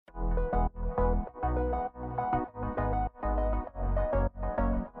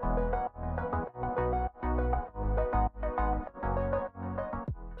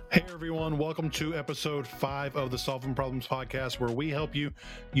Hey everyone, welcome to episode 5 of the Solving Problems podcast, where we help you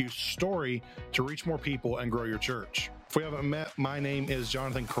use story to reach more people and grow your church. If we haven't met, my name is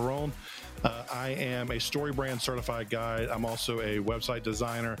Jonathan Caron. I am a StoryBrand certified guide. I'm also a website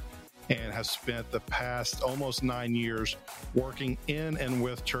designer and have spent the past almost 9 years working in and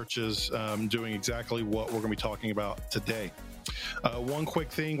with churches, doing exactly what we're going to be talking about today. One quick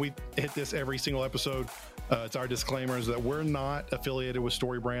thing, we hit this every single episode. It's our disclaimers that we're not affiliated with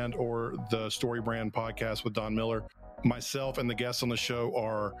StoryBrand or the StoryBrand podcast with Don Miller. Myself and the guests on the show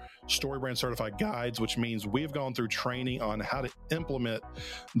are StoryBrand certified guides, which means we've gone through training on how to implement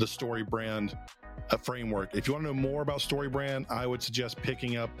the StoryBrand framework. If you want to know more about StoryBrand, I would suggest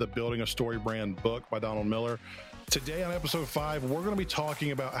picking up the Building a StoryBrand book by Donald Miller. Today on episode 5, we're going to be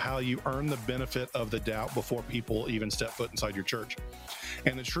talking about how you earn the benefit of the doubt before people even step foot inside your church.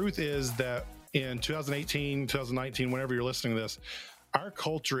 And the truth is that in 2018, 2019, whenever you're listening to this, our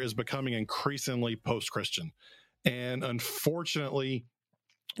culture is becoming increasingly post-Christian. And unfortunately,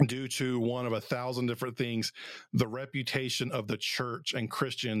 due to one of 1,000 different things, the reputation of the church and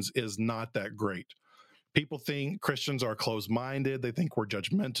Christians is not that great. People think Christians are closed-minded. They think we're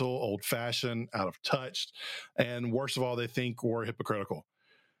judgmental, old-fashioned, out of touch. And worst of all, they think we're hypocritical.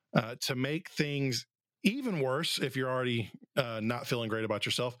 To make things even worse, if you're already not feeling great about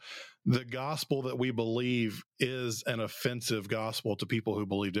yourself, the gospel that we believe is an offensive gospel to people who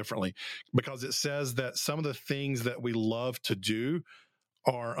believe differently, because it says that some of the things that we love to do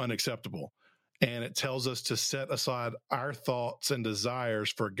are unacceptable. And it tells us to set aside our thoughts and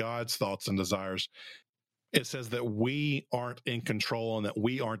desires for God's thoughts and desires. It says that we aren't in control and that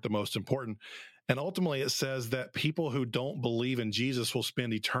we aren't the most important. And ultimately, it says that people who don't believe in Jesus will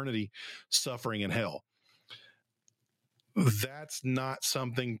spend eternity suffering in hell. That's not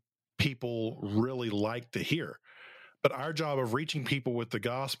something people really like to hear. But our job of reaching people with the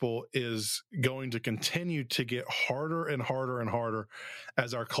gospel is going to continue to get harder and harder and harder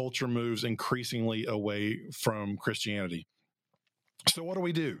as our culture moves increasingly away from Christianity. So what do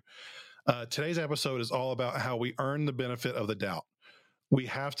we do? Today's episode is all about how we earn the benefit of the doubt. We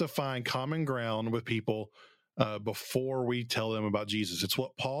have to find common ground with people before we tell them about Jesus. It's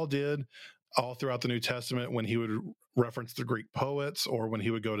what Paul did all throughout the New Testament when he would reference the Greek poets, or when he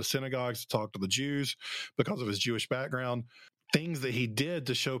would go to synagogues to talk to the Jews because of his Jewish background. Things that he did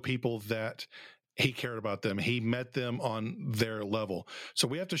to show people that he cared about them. He met them on their level. So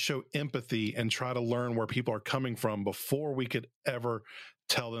we have to show empathy and try to learn where people are coming from before we could ever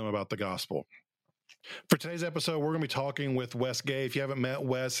tell them about the gospel. For today's episode, we're going to be talking with Wes Gay. If you haven't met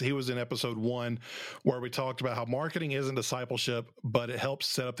Wes, he was in episode 1 where we talked about how marketing isn't discipleship, but it helps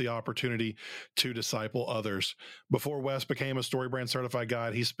set up the opportunity to disciple others. Before Wes became a StoryBrand certified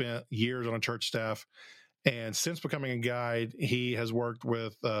guide, he spent years on a church staff. And since becoming a guide, he has worked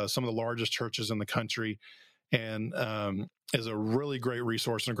with some of the largest churches in the country, and is a really great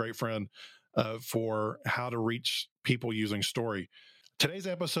resource and a great friend for how to reach people using story. Today's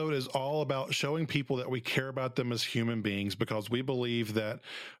episode is all about showing people that we care about them as human beings, because we believe that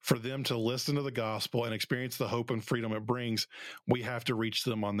for them to listen to the gospel and experience the hope and freedom it brings, we have to reach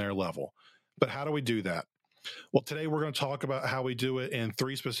them on their level. But how do we do that? Well, today we're going to talk about how we do it in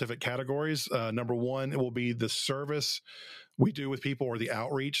 3 specific categories. Number 1, it will be the service we do with people, or the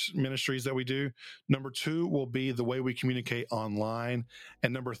outreach ministries that we do. Number 2 will be the way we communicate online.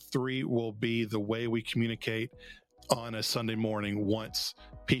 And number 3 will be the way we communicate on a Sunday morning once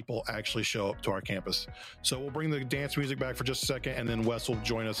people actually show up to our campus. So we'll bring the dance music back for just a second, and then Wes will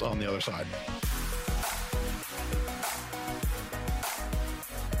join us on the other side.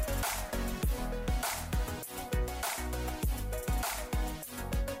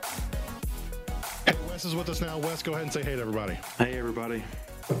 Hey, Wes is with us now. Wes, go ahead and say hey to everybody. Hey, everybody.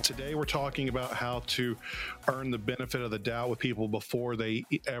 Today we're talking about how to earn the benefit of the doubt with people before they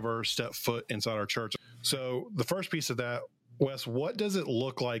ever step foot inside our church. So the first piece of that, Wes, what does it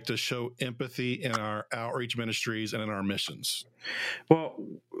look like to show empathy in our outreach ministries and in our missions? Well,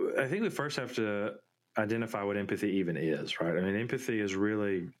 I think we first have to identify what empathy even is, right? I mean, empathy is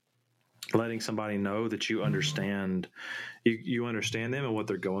really letting somebody know that you understand, you understand them and what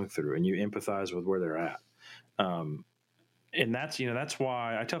they're going through, and you empathize with where they're at. And that's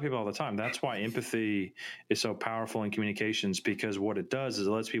why I tell people all the time, that's why empathy is so powerful in communications, because what it does is it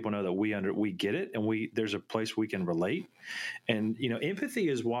lets people know that we get it, and there's a place we can relate. And, empathy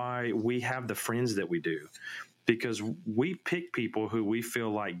is why we have the friends that we do. because we pick people who we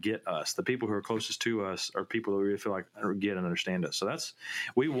feel like get us. The people who are closest to us are people that we really feel like get and understand us. So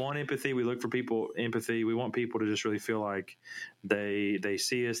we want empathy. We look for empathy. We want people to just really feel like they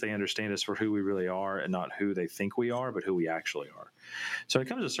see us, they understand us for who we really are, and not who they think we are, but who we actually are. So when it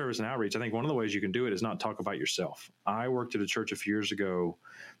comes to service and outreach, I think one of the ways you can do it is not talk about yourself. I worked at a church a few years ago,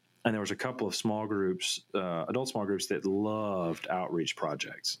 and there was a couple of small groups, adult small groups, that loved outreach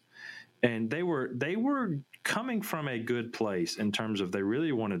projects. And they were coming from a good place in terms of they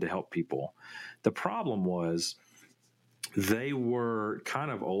really wanted to help people. The problem was they were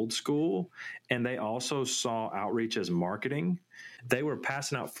kind of old school, and they also saw outreach as marketing. They were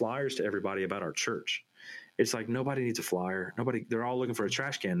passing out flyers to everybody about our church. It's like, nobody needs a flyer. They're all looking for a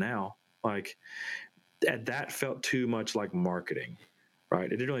trash can now. Like, that felt too much like marketing. Right.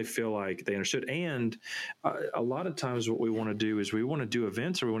 It didn't really feel like they understood. And a lot of times what we want to do is we want to do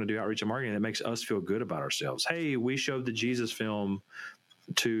events, or we want to do outreach and marketing that makes us feel good about ourselves. Hey, we showed the Jesus film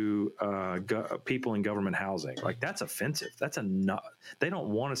to people in government housing. Like, that's offensive. They don't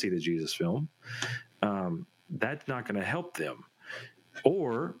want to see the Jesus film. That's not going to help them.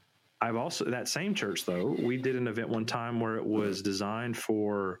 Or that same church, though, we did an event one time where it was designed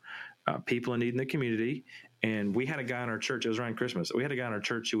for people in need in the community. And we had a guy in our church, it was around Christmas. We had a guy in our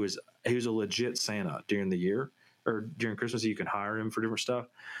church who was a legit Santa during the year, or during Christmas. You can hire him for different stuff.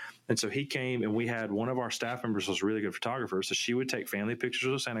 And so he came, and we had one of our staff members was a really good photographer. So she would take family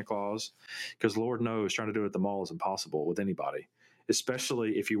pictures of Santa Claus, because Lord knows trying to do it at the mall is impossible with anybody,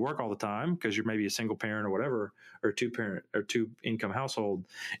 especially if you work all the time, because you're maybe a single parent or whatever, or two income household.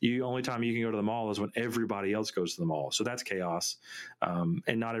 Only time you can go to the mall is when everybody else goes to the mall. So that's chaos.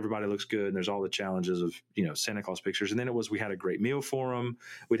 And not everybody looks good. And there's all the challenges of, Santa Claus pictures. And then we had a great meal for them.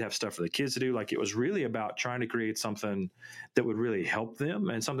 We'd have stuff for the kids to do. Like, it was really about trying to create something that would really help them,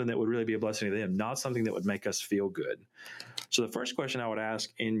 and something that would really be a blessing to them, not something that would make us feel good. So the first question I would ask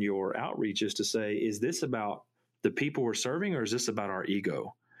in your outreach is to say, is this about the people we're serving, or is this about our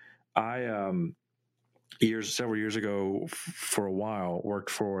ego? I several years ago, for a while,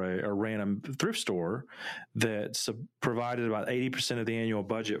 worked for a random thrift store that provided about 80% of the annual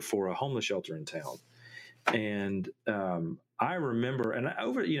budget for a homeless shelter in town. And I remember,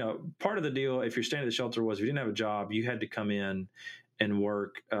 part of the deal, if you're staying at the shelter, was if you didn't have a job, you had to come in and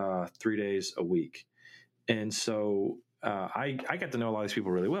work 3 days a week. And so I got to know a lot of these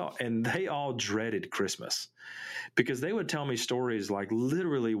people really well, and they all dreaded Christmas, because they would tell me stories like,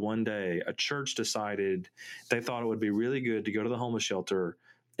 literally one day a church decided they thought it would be really good to go to the homeless shelter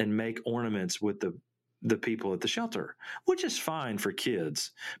and make ornaments with the people at the shelter, which is fine for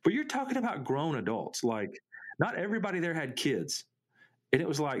kids. But you're talking about grown adults. Like, not everybody there had kids. And it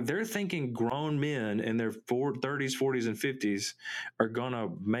was like, they're thinking grown men in their 30s, 40s, and 50s are going to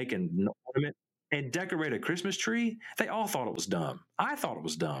make an ornament and decorate a Christmas tree. They all thought it was dumb. I thought it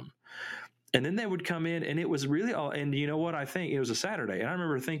was dumb. And then they would come in, and it was really all, and you know what? I think it was a Saturday. And I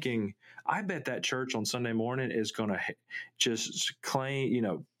remember thinking, I bet that church on Sunday morning is going to just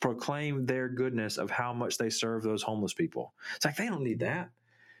proclaim their goodness of how much they serve those homeless people. It's like, they don't need that.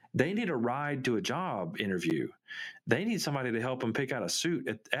 They need a ride to a job interview. They need somebody to help them pick out a suit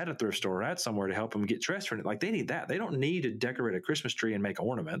at a thrift store or at somewhere to help them get dressed for it. Like, they need that. They don't need to decorate a Christmas tree and make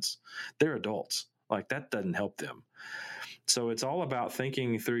ornaments. They're adults. Like, that doesn't help them. So it's all about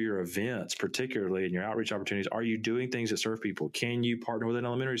thinking through your events, particularly in your outreach opportunities. Are you doing things that serve people? Can you partner with an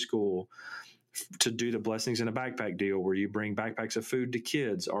elementary school to do the Blessings in a Backpack deal, where you bring backpacks of food to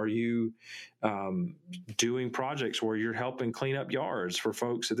kids? Are you doing projects where you're helping clean up yards for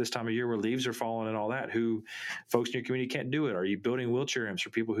folks at this time of year where leaves are falling and all that, who folks in your community can't do it? Are you building wheelchair ramps for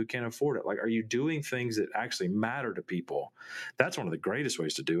people who can't afford it? Like, are you doing things that actually matter to people? That's one of the greatest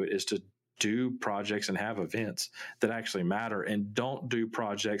ways to do it, is to do projects and have events that actually matter, and don't do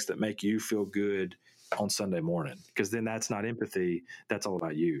projects that make you feel good on Sunday morning, because then that's not empathy. That's all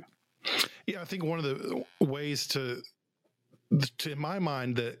about you. Yeah, I think one of the ways to in my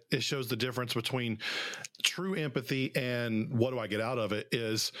mind, that it shows the difference between true empathy and what do I get out of it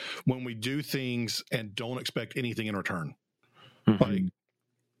is when we do things and don't expect anything in return. Mm-hmm. Like,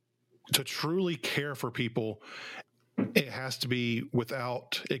 to truly care for people, it has to be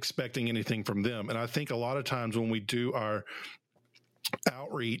without expecting anything from them. And I think a lot of times when we do our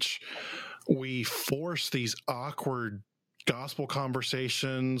outreach, we force these awkward gospel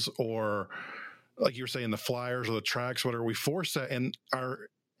conversations, or like you were saying, the flyers or the tracks, whatever. We force that, and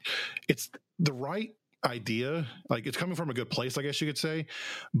it's the right idea. Like, it's coming from a good place, I guess you could say,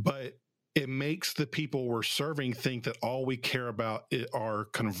 but it makes the people we're serving think that all we care about are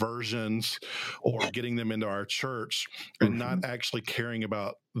conversions or getting them into our church, and not actually caring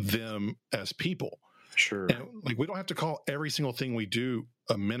about them as people. Sure. And like, we don't have to call every single thing we do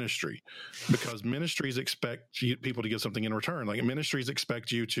a ministry, because ministries expect people to give something in return. Like, ministries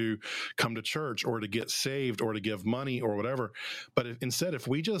expect you to come to church or to get saved or to give money or whatever. But instead, if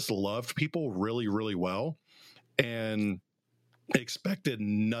we just loved people really, really well and expected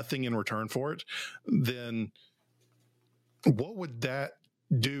nothing in return for it, then what would that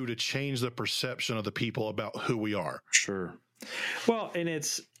do to change the perception of the people about who we are? Sure. Well, and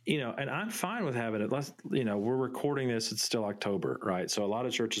it's, and I'm fine with having it. Let's, we're recording this, it's still October, right? So a lot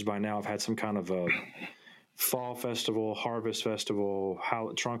of churches by now have had some kind of a fall festival, harvest festival,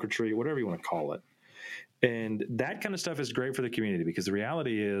 trunk or treat, whatever you want to call it. And that kind of stuff is great for the community, because the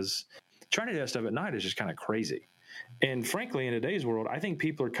reality is trying to do that stuff at night is just kind of crazy. And frankly, in today's world, I think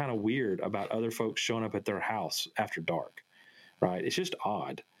people are kind of weird about other folks showing up at their house after dark, right? It's just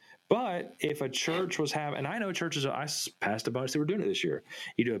odd. But if a church was having, and I know churches, I passed a bunch that were doing it this year.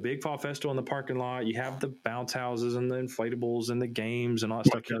 You do a big fall festival in the parking lot. You have the bounce houses and the inflatables and the games and all that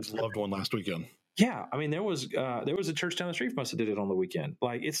stuff. My kids loved one last weekend. Yeah, I mean, there was a church down the street from us that did it on the weekend.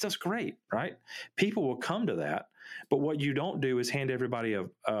 Like, it's just great, right? People will come to that, but what you don't do is hand everybody a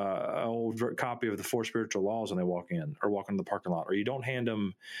old copy of the 4 Spiritual Laws when they walk in or walk into the parking lot, or you don't hand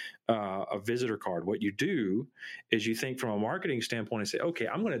them a visitor card. What you do is you think from a marketing standpoint and say, okay,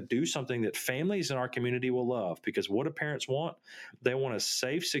 I'm going to do something that families in our community will love, because what do parents want? They want a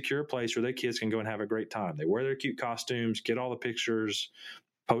safe, secure place where their kids can go and have a great time. They wear their cute costumes, get all the pictures,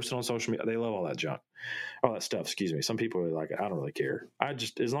 post it on social media. They love all that junk, all that stuff. Excuse me. Some people are like, I don't really care.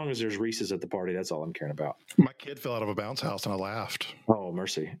 As long as there's Reese's at the party, that's all I'm caring about. My kid fell out of a bounce house and I laughed. Oh,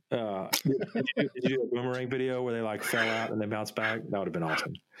 mercy. Did you do a boomerang video where they like fell out and they bounced back? That would have been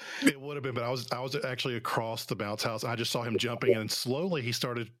awesome. It would have been, but I was actually across the bounce house. I just saw him jumping, and slowly he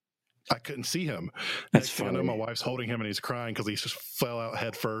started. I couldn't see him. That's Next thing I know, my wife's holding him and he's crying because he just fell out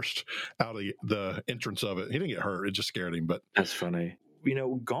head first out of the entrance of it. He didn't get hurt. It just scared him. But that's funny.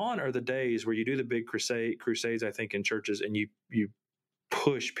 Gone are the days where you do the big crusades, I think, in churches, and you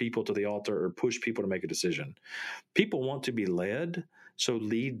push people to the altar or push people to make a decision. People want to be led, so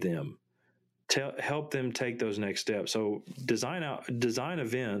lead them. Help them take those next steps. So design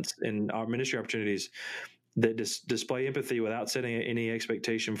events and our ministry opportunities that display empathy without setting any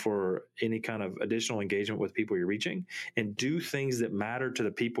expectation for any kind of additional engagement with people you're reaching, and do things that matter to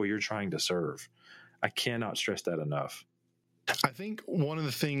the people you're trying to serve. I cannot stress that enough. I think one of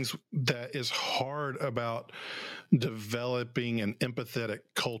the things that is hard about developing an empathetic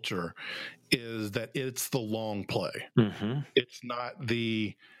culture is that it's the long play. Mm-hmm. It's not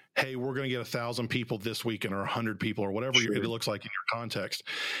the, hey, we're going to get 1,000 people this weekend or 100 people or whatever it looks like in your context.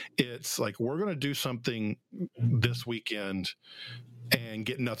 It's like, we're going to do something this weekend and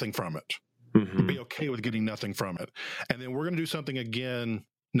get nothing from it. Mm-hmm. Be okay with getting nothing from it. And then we're going to do something again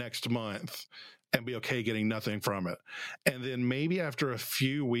next month and be okay getting nothing from it. And then maybe after a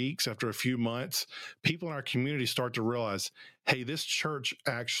few weeks, after a few months, people in our community start to realize, hey, this church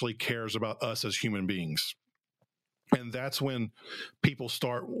actually cares about us as human beings. And that's when people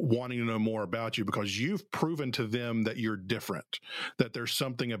start wanting to know more about you, because you've proven to them that you're different, that there's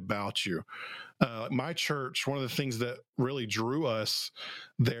something about you. My church, one of the things that really drew us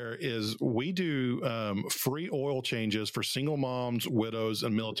there is we do free oil changes for single moms, widows,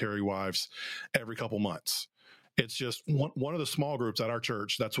 and military wives every couple months. It's just one of the small groups at our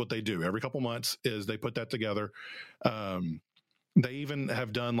church. That's what they do every couple months, is they put that together. They even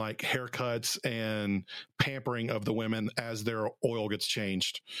have done like haircuts and pampering of the women as their oil gets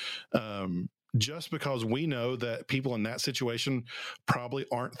changed. Just because we know that people in that situation probably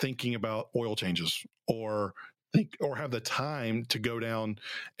aren't thinking about oil changes or have the time to go down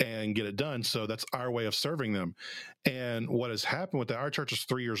and get it done. So that's our way of serving them. And what has happened with that, our church is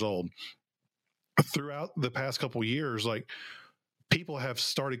 3 years old. Throughout the past couple of years, like, people have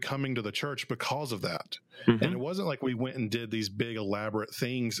started coming to the church because of that. Mm-hmm. And it wasn't like we went and did these big elaborate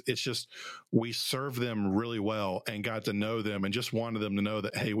things. It's just, we served them really well and got to know them and just wanted them to know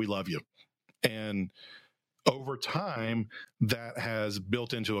that, hey, we love you. And over time, that has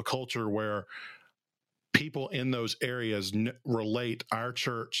built into a culture where people in those areas relate our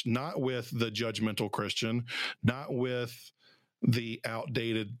church, not with the judgmental Christian, not with the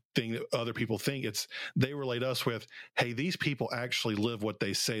outdated thing that other people think. They relate us with, hey, these people actually live what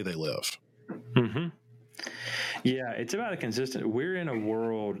they say they live. Mm-hmm. Yeah, it's about a consistent. We're in a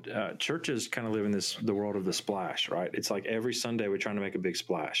world, churches kind of live in the world of the splash, right? It's like every Sunday we're trying to make a big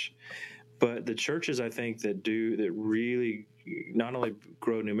splash. But the churches, I think, that really not only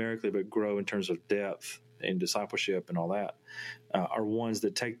grow numerically, but grow in terms of depth and discipleship and all that are ones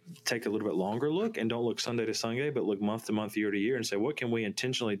that take a little bit longer look and don't look Sunday to Sunday, but look month to month, year to year, and say, what can we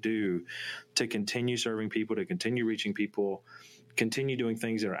intentionally do to continue serving people, to continue reaching people, continue doing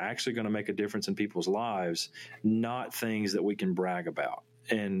things that are actually going to make a difference in people's lives, not things that we can brag about.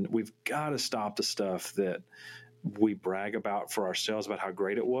 And we've got to stop the stuff that we brag about for ourselves about how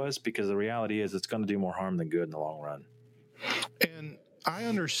great it was, because the reality is it's going to do more harm than good in the long run. And I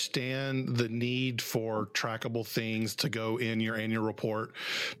understand the need for trackable things to go in your annual report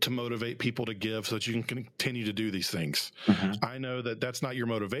to motivate people to give so that you can continue to do these things. Mm-hmm. I know that that's not your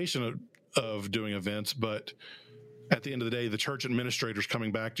motivation of doing events, but at the end of the day, the church administrator's coming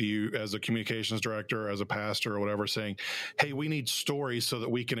back to you as a communications director, as a pastor or whatever, saying, hey, we need stories so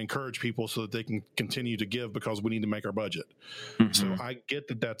that we can encourage people so that they can continue to give because we need to make our budget. Mm-hmm. So I get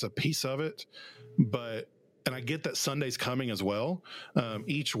that that's a piece of it, and I get that Sunday's coming as well.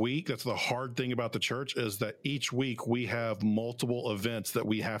 Each week, that's the hard thing about the church, is that each week we have multiple events that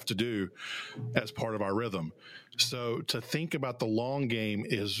we have to do as part of our rhythm. So to think about the long game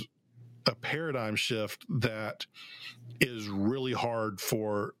is a paradigm shift that is really hard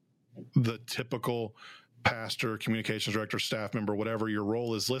for the typical pastor, communications director, staff member, whatever your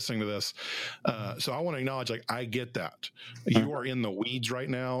role is listening to this. So I want to acknowledge, I get that. You are in the weeds right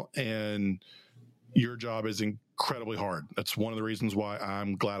now, and your job is incredibly hard. That's one of the reasons why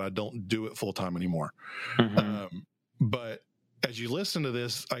I'm glad I don't do it full time anymore. Mm-hmm. But as you listen to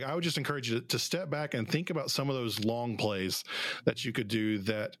this, I would just encourage you to step back and think about some of those long plays that you could do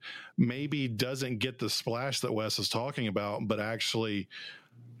that maybe doesn't get the splash that Wes is talking about, but actually,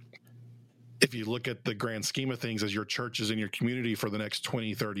 if you look at the grand scheme of things as your church is in your community for the next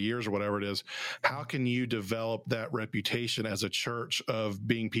 20, 30 years or whatever it is, how can you develop that reputation as a church of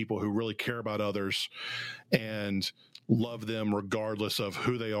being people who really care about others and love them regardless of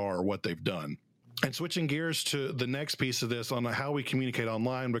who they are or what they've done? And switching gears to the next piece of this on how we communicate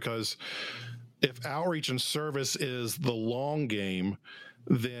online, because if outreach and service is the long game,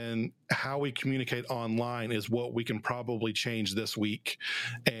 then how we communicate online is what we can probably change this week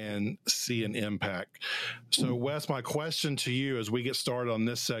and see an impact. So, Wes, my question to you as we get started on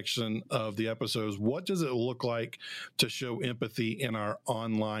this section of the episodes, what does it look like to show empathy in our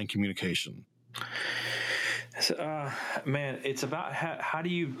online communication? Man, it's about how do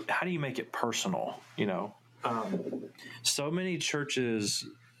you make it personal? So many churches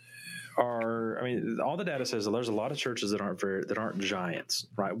are. I mean, all the data says that there's a lot of churches that aren't giants,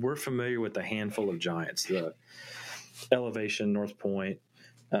 right? We're familiar with a handful of giants: the Elevation, North Point,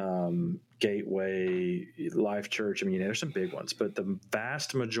 Gateway, Life Church. I mean, there's some big ones, but the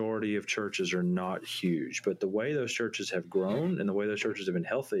vast majority of churches are not huge. But the way those churches have grown and the way those churches have been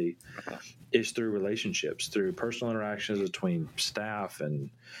healthy is through relationships, through personal interactions between staff and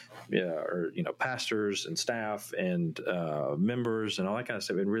pastors and staff and members and all that kind of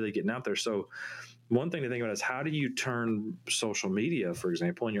stuff, and really getting out there. So one thing to think about is, how do you turn social media, for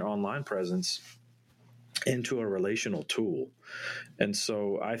example, and your online presence into a relational tool? And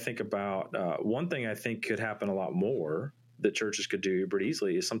so I think about one thing I think could happen a lot more that churches could do pretty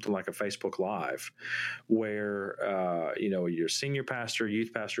easily is something like a Facebook Live, where your senior pastor,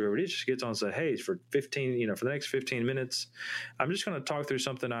 youth pastor, whoever it is, just gets on and says, hey, for the next 15 minutes, I'm just going to talk through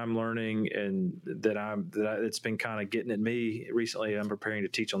something I'm learning and it's been kind of getting at me recently. I'm preparing to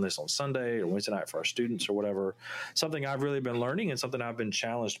teach on this on Sunday or Wednesday night for our students or whatever, something I've really been learning and something I've been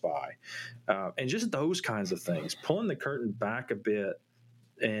challenged by, and just those kinds of things, pulling the curtain back a bit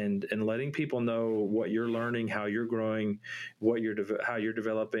and letting people know what you're learning, how you're growing, how you're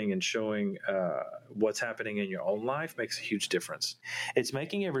developing, and showing what's happening in your own life makes a huge difference. It's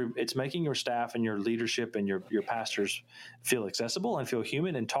making your staff and your leadership and your pastors feel accessible and feel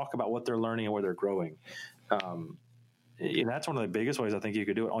human and talk about what they're learning and where they're growing. That's one of the biggest ways I think you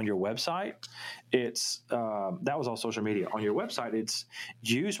could do it. On your website, that was all social media. On your website, it's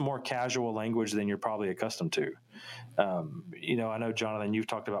use more casual language than you're probably accustomed to. I know, Jonathan, you've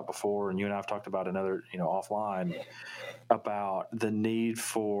talked about before, and you and I have talked about another, offline, about the need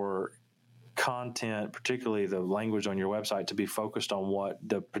for content, particularly the language on your website, to be focused on what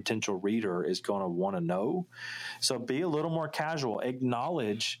the potential reader is going to want to know. So be a little more casual.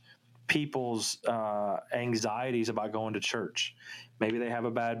 Acknowledge people's anxieties about going to church. Maybe they have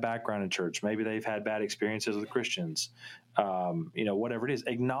a bad background in church. Maybe they've had bad experiences with Christians. Whatever it is,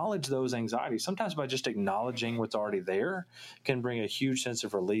 acknowledge those anxieties. Sometimes by just acknowledging what's already there can bring a huge sense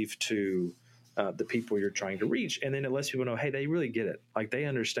of relief to the people you're trying to reach. And then it lets people know, hey, they really get it. Like, they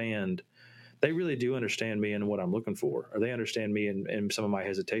understand. They really do understand me and what I'm looking for, or they understand me and some of my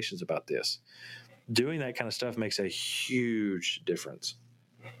hesitations about this. Doing that kind of stuff makes a huge difference.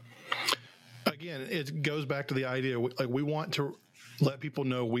 again, it goes back to the idea, like, we want to let people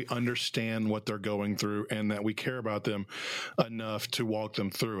know we understand what they're going through and that we care about them enough to walk them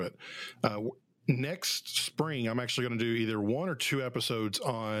through it. Next spring, I'm actually going to do either 1 or 2 episodes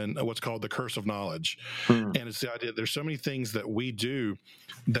on what's called the curse of knowledge. And it's the idea there's so many things that we do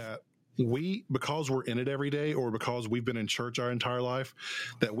that because we're in it every day, or because we've been in church our entire life,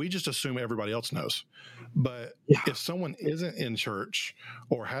 that we just assume everybody else knows. But if someone isn't in church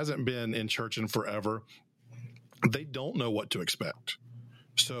or hasn't been in church in forever, they don't know what to expect.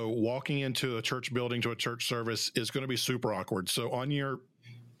 So walking into a church building, to a church service, is going to be super awkward. So on your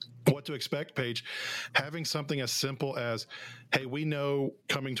what to expect page, having something as simple as, hey, we know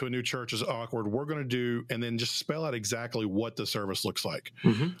coming to a new church is awkward. We're going to do, and then just spell out exactly what the service looks like.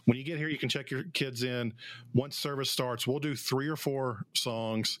 When you get here, you can check your kids in. Once service starts, we'll do 3 or 4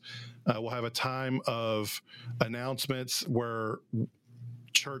 songs. We'll have a time of announcements where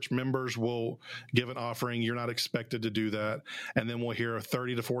church members will give an offering. You're not expected to do that. And then we'll hear a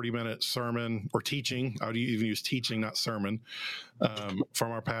 30 to 40 minute sermon or teaching. I would even use teaching, not sermon,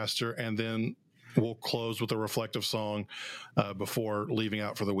 from our pastor. And then we'll close with a reflective song before leaving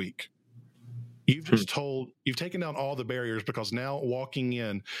out for the week. You've taken down all the barriers, because now walking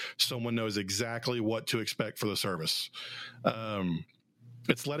in, someone knows exactly what to expect for the service.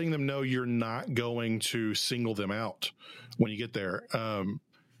 It's letting them know you're not going to single them out when you get there.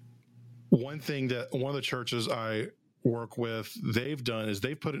 One thing that one of the churches I work with, they've done is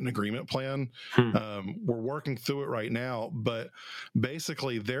they've put an agreement plan. We're working through it right now, but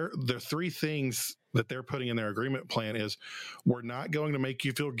basically the 3 things that they're putting in their agreement plan is, we're not going to make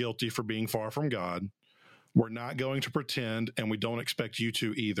you feel guilty for being far from God. We're not going to pretend, and we don't expect you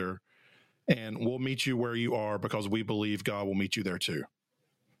to either. And we'll meet you where you are, because we believe God will meet you there too.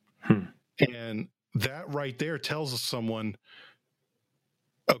 And that right there tells someone,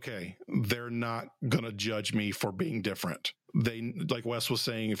 okay, they're not going to judge me for being different. They, like Wes was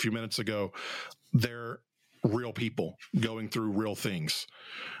saying a few minutes ago, they're real people going through real things.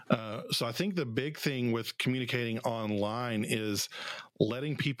 So I think the big thing with communicating online is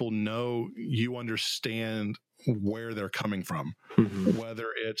letting people know you understand where they're coming from, whether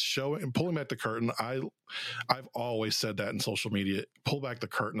it's pulling back the curtain. I've always said that in social media, pull back the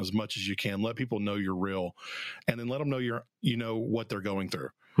curtain as much as you can, let people know you're real, and then let them know you know what they're going through.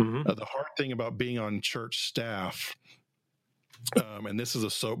 The hard thing about being on church staff, and this is a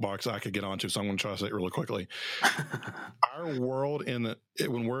soapbox I could get onto, so I'm going to try to say it really quickly. Our world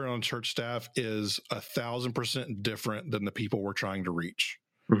when we're on church staff is 1,000% different than the people we're trying to reach.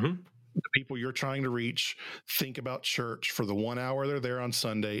 The people you're trying to reach think about church for the 1 hour they're there on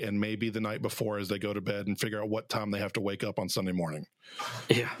Sunday, and maybe the night before as they go to bed, and figure out what time they have to wake up on Sunday morning.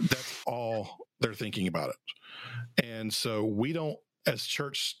 That's all they're thinking about it. And so we don't, as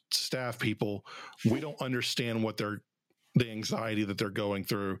church staff people, we don't understand what the anxiety that they're going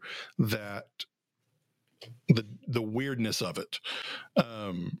through, that the weirdness of it.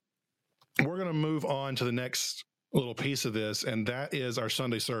 We're going to move on to the next little piece of this, and that is our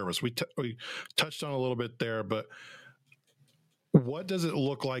Sunday service. We touched on a little bit there, but what does it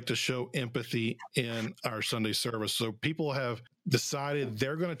look like to show empathy in our Sunday service? So people have decided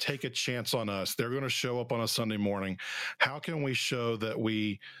they're going to take a chance on us. They're going to show up on a Sunday morning. How can we show that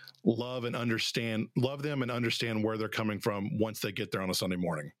we love them and understand where they're coming from once they get there on a Sunday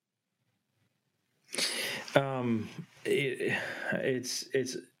morning?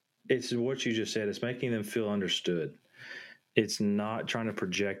 It's what you just said. It's making them feel understood. It's not trying to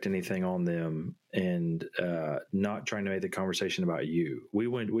project anything on them, and not trying to make the conversation about you. We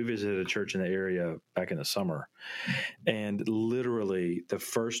visited a church in the area back in the summer, and literally the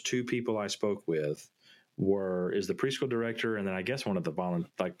first 2 people I spoke with is the preschool director, and then I guess one of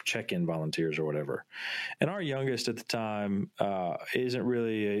the check-in volunteers or whatever. And our youngest at the time wasn't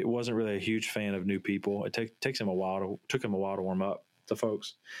really a huge fan of new people. It took him a while to warm up to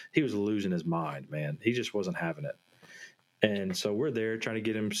folks. He was losing his mind, man. He just wasn't having it. And so we're there trying to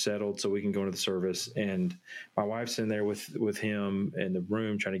get him settled so we can go into the service. And my wife's in there with him in the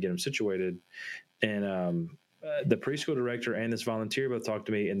room trying to get him situated. And the preschool director and this volunteer both talked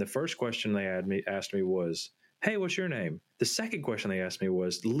to me. And the first question they asked me was, "Hey, what's your name?" The second question they asked me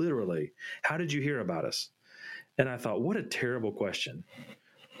was literally, "How did you hear about us?" And I thought, what a terrible question.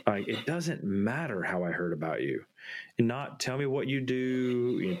 It doesn't matter how I heard about you. And not tell me what you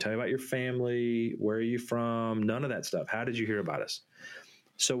do, tell me about your family, where are you from, none of that stuff. How did you hear about us?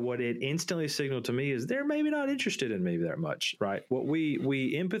 So what it instantly signaled to me is they're maybe not interested in me that much, right? What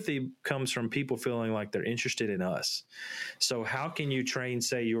we empathy comes from people feeling like they're interested in us. So how can you train,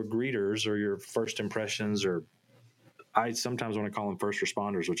 say, your greeters or your first impressions or I sometimes want to call them first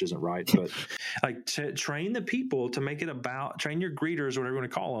responders, which isn't right, but like train the people to make it about, train your greeters, whatever you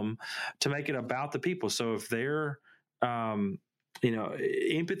want to call them, to make it about the people. So if they're,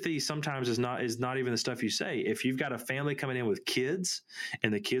 empathy sometimes is not even the stuff you say. If you've got a family coming in with kids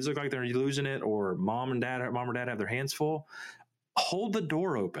and the kids look like they're losing it, or mom or dad have their hands full, hold the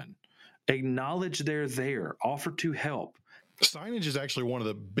door open, acknowledge they're there, offer to help. Signage is actually one of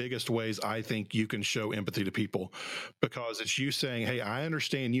the biggest ways I think you can show empathy to people, because it's you saying, hey, I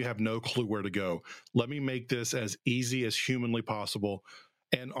understand you have no clue where to go. Let me make this as easy as humanly possible.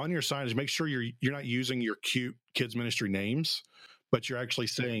 And on your signage, make sure you're not using your cute kids ministry names, but you're actually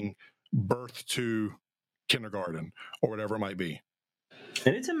saying birth to kindergarten or whatever it might be.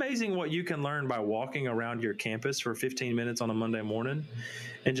 And it's amazing what you can learn by walking around your campus for 15 minutes on a Monday morning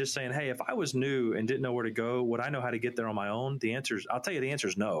and just saying, hey, if I was new and didn't know where to go, would I know how to get there on my own? I'll tell you the answer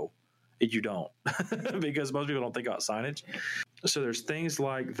is no, you don't, because most people don't think about signage. So there's things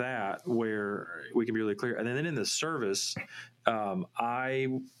like that where we can be really clear. And then in the service, I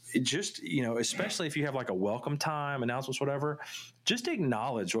just, especially if you have like a welcome time, announcements, whatever, just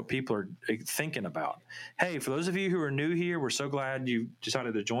acknowledge what people are thinking about. Hey, for those of you who are new here, we're so glad you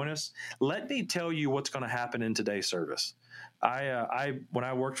decided to join us. Let me tell you what's going to happen in today's service. When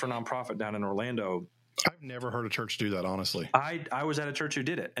I worked for a nonprofit down in Orlando, I've never heard a church do that, honestly. I was at a church who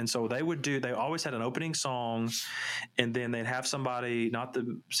did it. And so they always had an opening song, and then they'd have somebody, not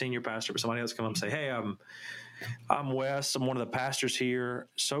the senior pastor, but somebody else come up and say, hey, I'm Wes. I'm one of the pastors here.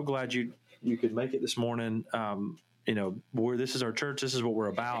 So glad you could make it this morning. This is our church. This is what we're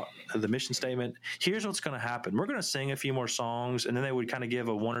about. The mission statement. Here's what's going to happen. We're going to sing a few more songs, and then they would kind of give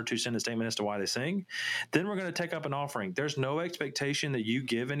a 1 or 2 sentence statement as to why they sing. Then we're going to take up an offering. There's no expectation that you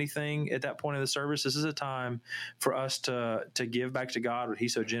give anything at that point in the service. This is a time for us to give back to God what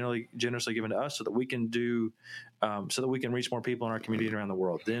He's so generously given to us, so that we can so that we can reach more people in our community and around the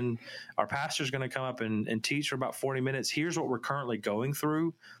world. Then our pastor's going to come up and teach for about 40 minutes. Here's what we're currently going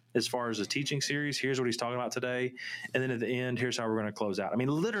through as far as a teaching series. Here's what he's talking about today. And then at the end, here's how we're going to close out. I mean,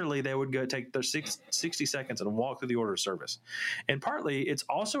 literally, they would go take their 60 seconds and walk through the order of service. And partly, it's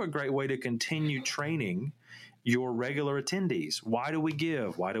also a great way to continue training your regular attendees. Why do we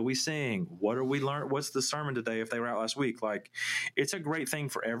give? Why do we sing? What do we learn? What's the sermon today if they were out last week? Like, it's a great thing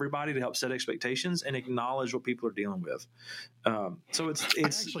for everybody to help set expectations and acknowledge what people are dealing with. So it's I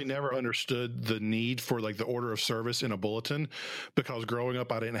actually never understood the need for like the order of service in a bulletin, because growing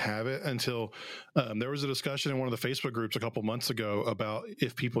up, I didn't have it until there was a discussion in one of the Facebook groups a couple months ago about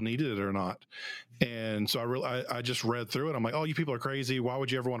if people needed it or not. And so I just read through it. I'm like, oh, you people are crazy. Why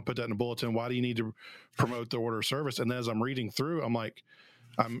would you ever want to put that in a bulletin? Why do you need to promote the order of service? And then as I'm reading through,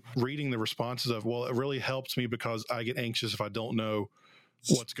 I'm reading the responses of, well, it really helps me because I get anxious if I don't know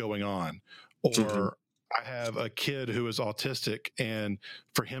what's going on. Or I have a kid who is autistic, and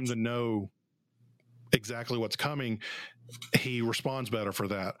for him to know exactly what's coming, he responds better for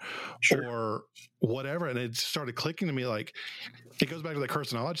that. Sure. Or whatever. And it started clicking to me, like, it goes back to that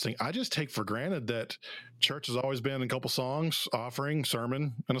curse and knowledge thing. I just take for granted that church has always been a couple songs, offering,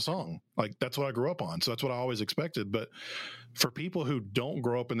 sermon, and a song. Like, that's what I grew up on. So that's what I always expected. But for people who don't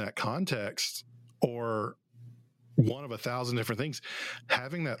grow up in that context, or one of 1,000 different things,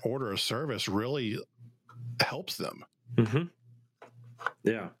 having that order of service really helps them. Mm-hmm.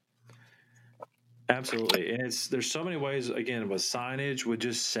 Yeah. Absolutely. And there's so many ways, again, with signage, with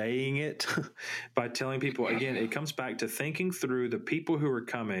just saying it, by telling people, again, it comes back to thinking through the people who are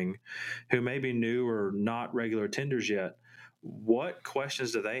coming, who may be new or not regular attenders yet. What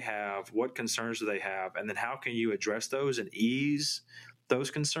questions do they have? What concerns do they have? And then how can you address those and ease those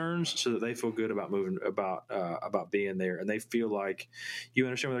concerns so that they feel good about about being there, and they feel like you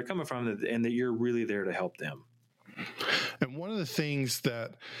understand where they're coming from, and that you're really there to help them. And one of the things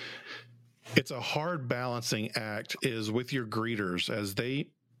that it's a hard balancing act is with your greeters as they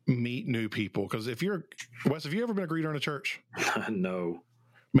meet new people. Because Wes, have you ever been a greeter in a church? No.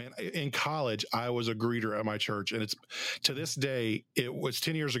 Man, in college, I was a greeter at my church, and it's to this day, it was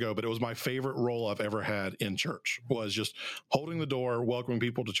 10 years ago, but it was my favorite role I've ever had in church, was just holding the door, welcoming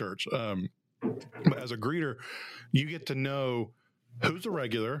people to church. But as a greeter, you get to know who's a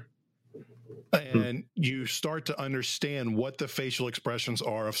regular, and you start to understand what the facial expressions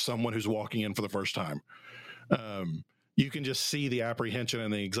are of someone who's walking in for the first time. You can just see the apprehension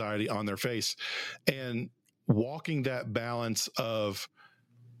and the anxiety on their face, and walking that balance of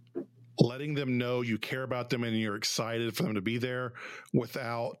letting them know you care about them and you're excited for them to be there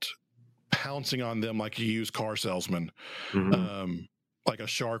without pouncing on them like a used car salesman, like a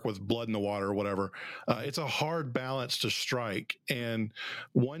shark with blood in the water or whatever. It's a hard balance to strike. And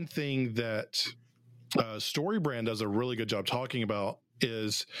one thing that StoryBrand does a really good job talking about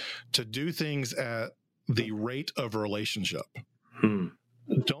is to do things at the rate of a relationship.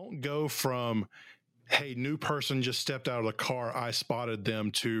 Don't go from, hey, new person just stepped out of the car, I spotted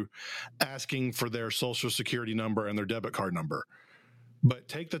them, to asking for their social security number and their debit card number. But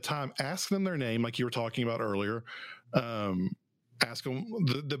take the time, ask them their name, like you were talking about earlier. Ask them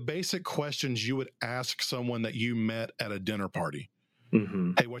the basic questions you would ask someone that you met at a dinner party.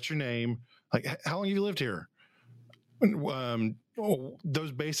 Hey, what's your name? Like, how long have you lived here?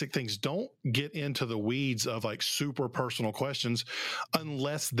 Those basic things. Don't get into the weeds of like super personal questions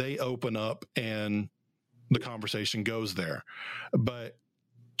unless they open up and the conversation goes there. But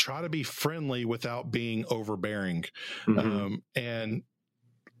try to be friendly without being overbearing, and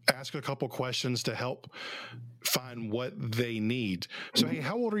ask a couple questions to help find what they need. So, hey,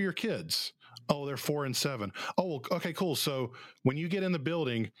 how old are your kids? Oh, they're 4 and 7. Oh, well, okay, cool. So when you get in the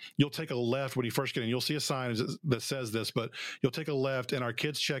building, you'll take a left when you first get in. You'll see a sign that says this, but you'll take a left, and our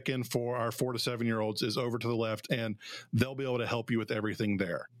kids check in for our 4 to 7-year-olds is over to the left, and they'll be able to help you with everything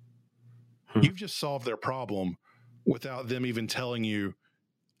there. You've just solved their problem without them even telling you,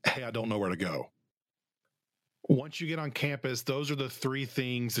 hey, I don't know where to go. Once you get on campus, those are the 3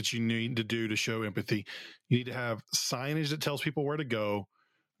 things that you need to do to show empathy. You need to have signage that tells people where to go,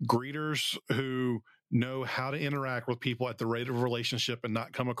 greeters who know how to interact with people at the rate of a relationship and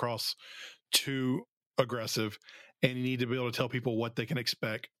not come across too aggressive, and you need to be able to tell people what they can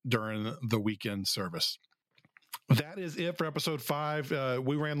expect during the weekend service. That is it for episode 5.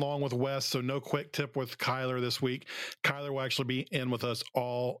 We ran long with Wes, so no quick tip with Kyler this week. Kyler will actually be in with us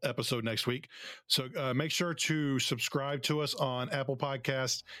all episode next week. So make sure to subscribe to us on Apple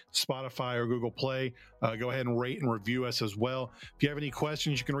Podcasts, Spotify, or Google Play. Go ahead and rate and review us as well. If you have any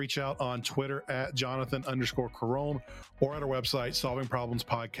questions, you can reach out on Twitter at Jonathan_Carone or at our website,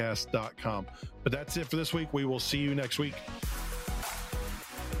 solvingproblemspodcast.com. But that's it for this week. We will see you next week.